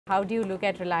How do you look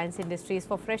at Reliance Industries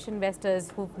for fresh investors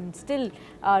who've still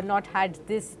not had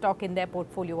this stock in their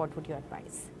portfolio? What would you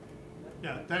advise?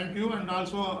 Yeah, thank you. And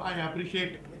also, I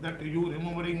appreciate that you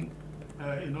remembering,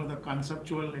 the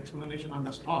conceptual explanation on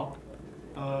the stock.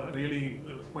 Really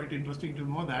quite interesting to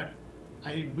know that.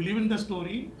 I believe in the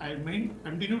story.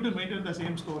 Continue to maintain the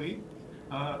same story.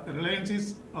 Reliance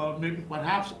is maybe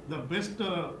perhaps the best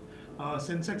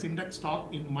Sensex index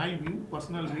stock in my view,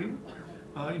 personal view.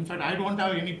 In fact, I don't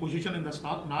have any position in the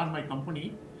stock, nor my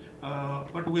company.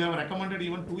 But we have recommended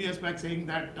even 2 years back saying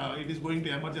that it is going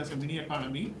to emerge as a mini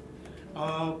economy.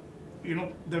 Uh,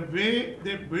 the way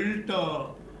they built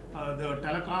the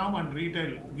telecom and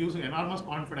retail gives enormous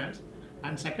confidence.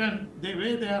 And second, the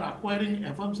way they are acquiring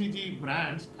FMCG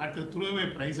brands at the throwaway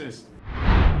prices